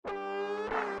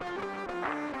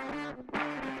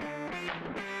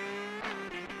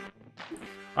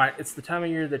All right, it's the time of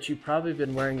year that you've probably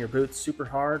been wearing your boots super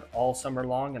hard all summer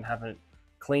long and haven't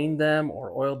cleaned them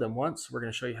or oiled them once. We're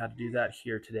going to show you how to do that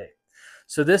here today.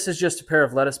 So this is just a pair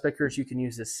of lettuce pickers. You can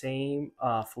use the same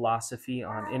philosophy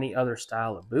on any other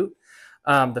style of boot.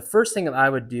 The first thing that I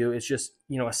would do is just,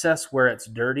 assess where it's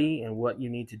dirty and what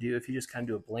you need to do. If you just kind of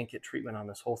do a blanket treatment on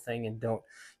this whole thing and don't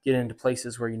get into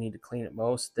places where you need to clean it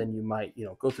most, then you might,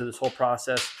 go through this whole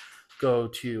process, go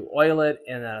to oil it,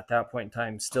 and then at that point in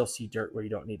time still see dirt where you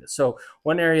don't need it. So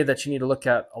one area that you need to look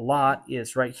at a lot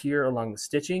is right here along the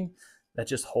stitching. That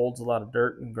just holds a lot of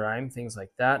dirt and grime, things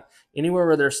like that. Anywhere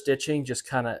where there's stitching, just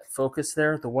kind of focus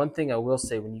there. The one thing I will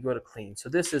say when you go to clean, so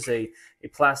this is a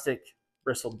plastic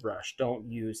bristled brush. Don't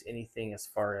use anything as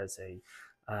far as a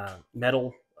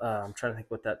metal, I'm trying to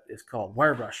think what that is called,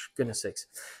 wire brush, goodness sakes.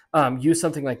 Use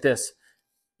something like this.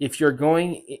 If you're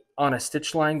going on a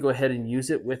stitch line, go ahead and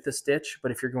use it with the stitch.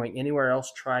 But if you're going anywhere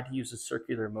else, try to use a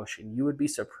circular motion. You would be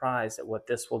surprised at what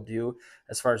this will do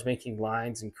as far as making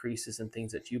lines and creases and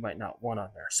things that you might not want on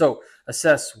there. So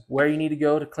assess where you need to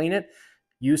go to clean it.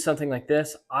 Use something like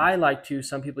this. I like to,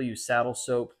 some people use saddle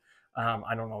soap.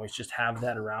 I don't always just have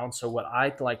that around. So what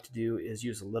I like to do is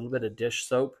use a little bit of dish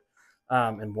soap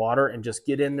and water and just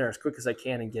get in there as quick as I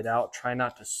can and get out. Try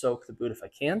not to soak the boot if I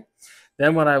can.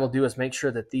 Then what I will do is make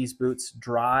sure that these boots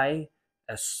dry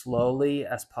as slowly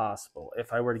as possible.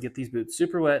 If I were to get these boots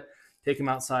super wet, take them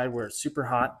outside where it's super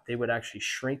hot, they would actually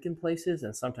shrink in places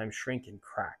and sometimes shrink and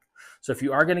crack. So if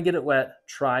you are going to get it wet,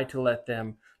 try to let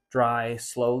them dry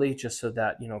slowly just so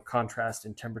that, contrast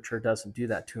in temperature doesn't do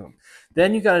that to them.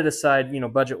 Then you got to decide,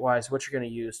 budget-wise, what you're going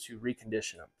to use to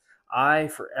recondition them. I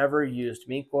forever used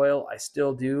mink oil. I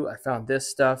still do. I found this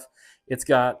stuff. It's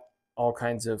got all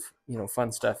kinds of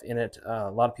fun stuff in it. A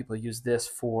lot of people use this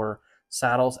for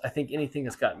saddles. I think anything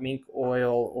that's got mink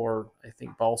oil or I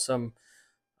think balsam,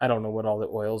 I don't know what all the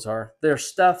oils are. There's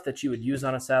stuff that you would use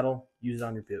on a saddle, use it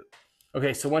on your boot.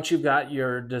 Okay, so once you've got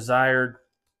your desired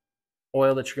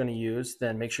oil that you're going to use,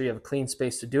 then make sure you have a clean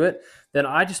space to do it. Then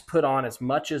I just put on as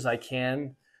much as I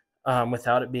can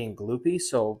without it being gloopy.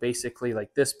 So basically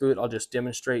like this boot, I'll just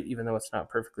demonstrate even though it's not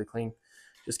perfectly clean.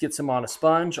 Just get some on a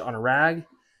sponge, on a rag,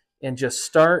 and just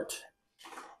start.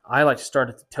 I like to start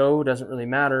at the toe, doesn't really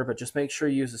matter, but just make sure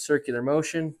you use a circular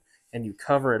motion and you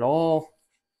cover it all.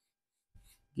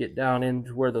 Get down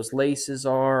into where those laces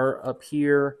are, up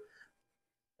here,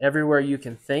 everywhere you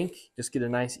can think. Just get a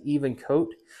nice even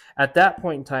coat. At that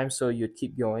point in time, so you'd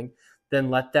keep going, then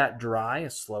let that dry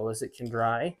as slow as it can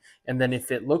dry. And then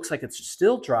if it looks like it's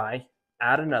still dry,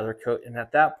 add another coat. And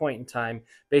at that point in time,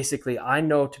 basically I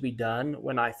know to be done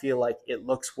when I feel like it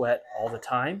looks wet all the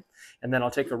time. And then I'll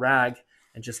take a rag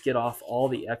and just get off all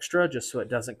the extra just so it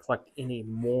doesn't collect any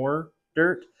more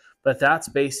dirt. But that's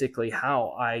basically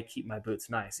how I keep my boots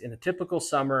nice. In a typical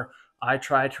summer, I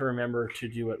try to remember to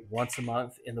do it once a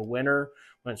month. In the winter,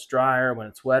 when it's drier, when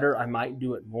it's wetter, I might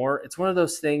do it more. It's one of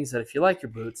those things that if you like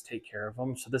your boots, take care of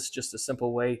them. So this is just a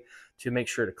simple way to make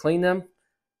sure to clean them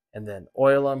and then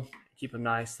oil them, keep them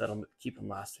nice. That'll keep them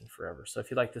lasting forever. So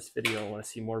if you like this video and want to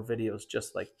see more videos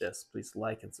just like this, please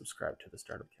like and subscribe to the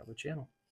Startup Cowboy channel.